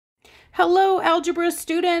Hello, algebra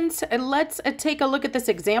students. And let's take a look at this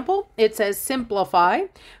example. It says simplify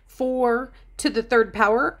 4 to the third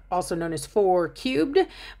power, also known as 4 cubed,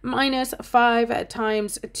 minus 5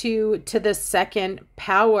 times 2 to the second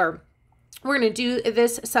power. We're going to do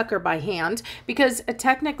this sucker by hand because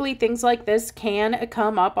technically things like this can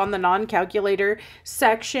come up on the non-calculator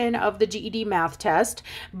section of the GED math test.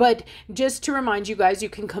 But just to remind you guys, you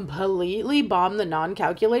can completely bomb the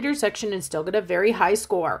non-calculator section and still get a very high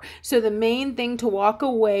score. So the main thing to walk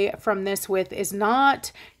away from this with is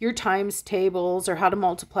not your times tables or how to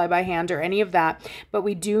multiply by hand or any of that, but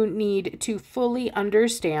we do need to fully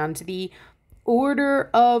understand the order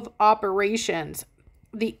of operations,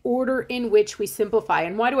 the order in which we simplify.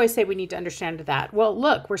 And why do I say we need to understand that? Well,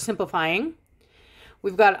 look, we're simplifying.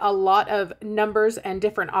 We've got a lot of numbers and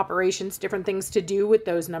different operations, different things to do with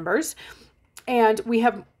those numbers. And we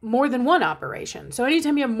have more than one operation. So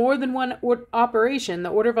anytime you have more than one operation, the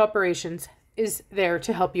order of operations is there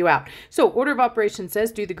to help you out. So order of operations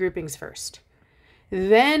says do the groupings first,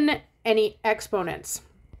 then any exponents,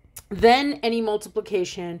 then any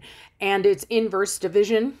multiplication and its inverse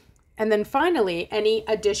division, and then finally, any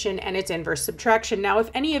addition and its inverse subtraction. Now, if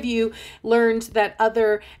any of you learned that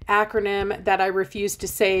other acronym that I refuse to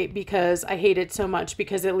say because I hate it so much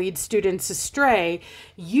because it leads students astray,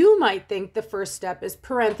 you might think the first step is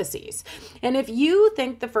parentheses. And if you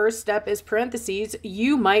think the first step is parentheses,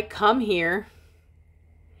 you might come here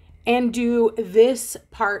and do this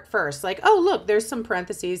part first. Like, oh, look, there's some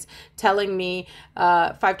parentheses telling me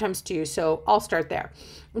 5 times 2, so I'll start there.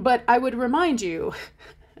 But I would remind you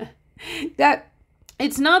that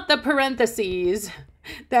it's not the parentheses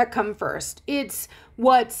that come first. It's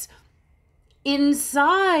what's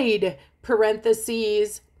inside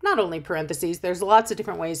parentheses, not only parentheses, there's lots of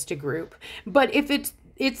different ways to group, but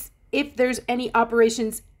if there's any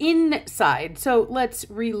operations inside. So let's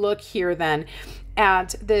relook here then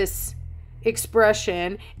at this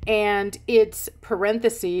expression and its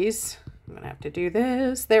parentheses. I'm gonna have to do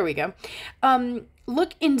this. There we go.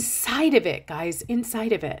 Look inside of it, guys,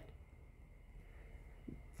 inside of it.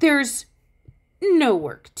 There's no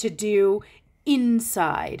work to do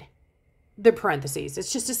inside the parentheses.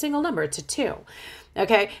 It's just a single number. It's a 2.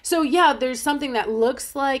 Okay, so yeah, there's something that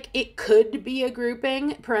looks like it could be a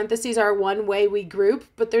grouping. Parentheses are one way we group,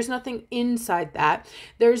 but there's nothing inside that.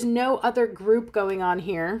 There's no other group going on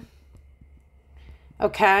here.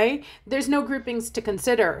 Okay, there's no groupings to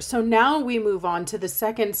consider. So now we move on to the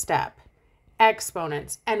second step.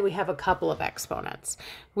 Exponents, and we have a couple of exponents.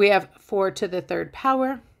 We have 4 to the third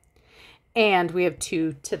power, and we have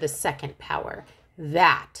 2 to the second power.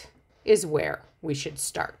 That is where we should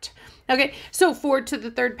start. Okay, so 4 to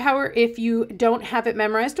the third power, if you don't have it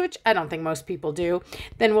memorized, which I don't think most people do,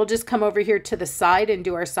 then we'll just come over here to the side and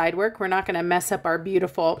do our side work. We're not going to mess up our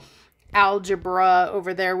beautiful algebra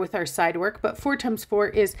over there with our side work, but 4 times 4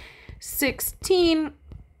 is 16.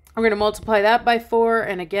 We're going to multiply that by 4,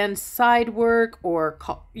 and again, side work, or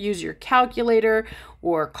use your calculator,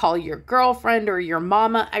 or call your girlfriend or your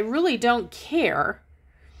mama. I really don't care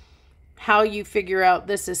how you figure out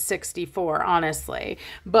this is 64, honestly.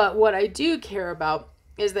 But what I do care about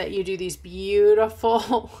is that you do these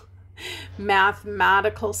beautiful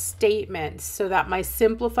mathematical statements so that my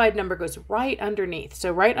simplified number goes right underneath.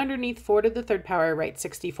 So right underneath 4 to the third power, I write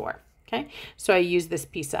 64. Okay, so I use this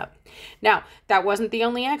piece up. Now, that wasn't the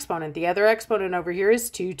only exponent. The other exponent over here is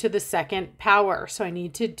 2 to the second power. So I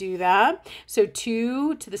need to do that. So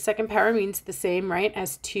 2 to the second power means the same, right,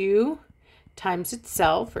 as 2 times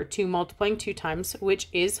itself, or 2 multiplying 2 times, which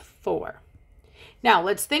is 4. Now,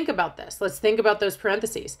 let's think about this. Let's think about those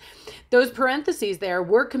parentheses. Those parentheses there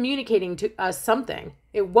were communicating to us something.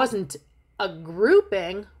 It wasn't a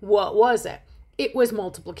grouping. What was it? It was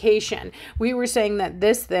multiplication. We were saying that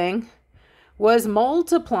this thing was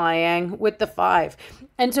multiplying with the 5.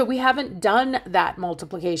 And so we haven't done that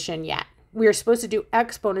multiplication yet. We are supposed to do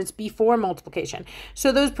exponents before multiplication.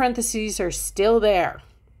 So those parentheses are still there,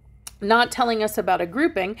 not telling us about a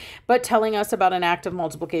grouping, but telling us about an act of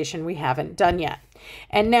multiplication we haven't done yet.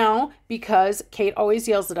 And now, because Kate always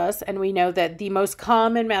yells at us, and we know that the most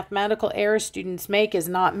common mathematical error students make is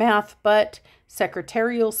not math, but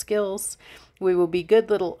secretarial skills, we will be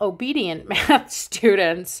good little obedient math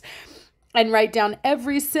students and write down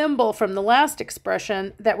every symbol from the last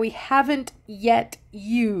expression that we haven't yet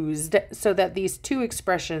used so that these two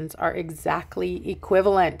expressions are exactly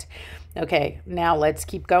equivalent. Okay, now let's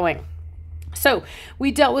keep going. So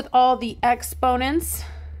we dealt with all the exponents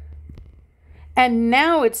And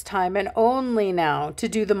now it's time, and only now, to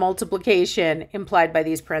do the multiplication implied by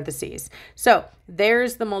these parentheses. So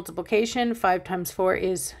there's the multiplication. 5 times 4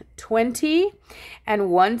 is 20. And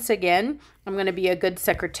once again, I'm going to be a good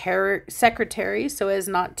secretary so as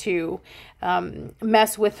not to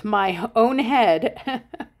mess with my own head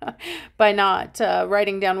by not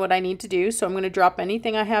writing down what I need to do. So I'm going to drop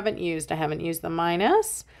anything I haven't used. I haven't used the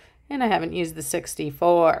minus, and I haven't used the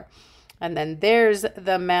 64. And then there's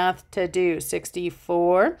the math to do.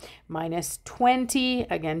 64 minus 20.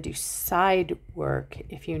 Again, do side work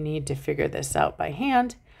if you need to figure this out by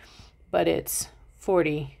hand. But it's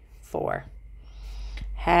 44.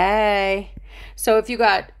 Hey. So if you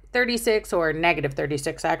got 36 or negative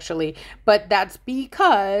 36 actually, but that's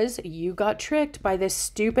because you got tricked by this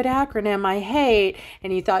stupid acronym I hate,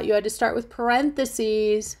 and you thought you had to start with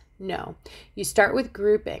parentheses. No, you start with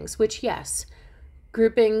groupings, which yes,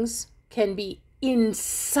 groupings can be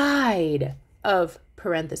inside of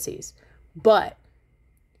parentheses, but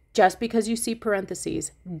just because you see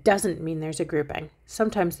parentheses doesn't mean there's a grouping.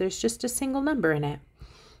 Sometimes there's just a single number in it,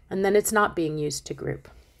 and then it's not being used to group.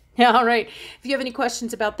 All right. If you have any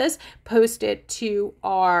questions about this, post it to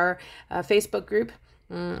our Facebook group.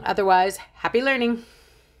 Otherwise, happy learning.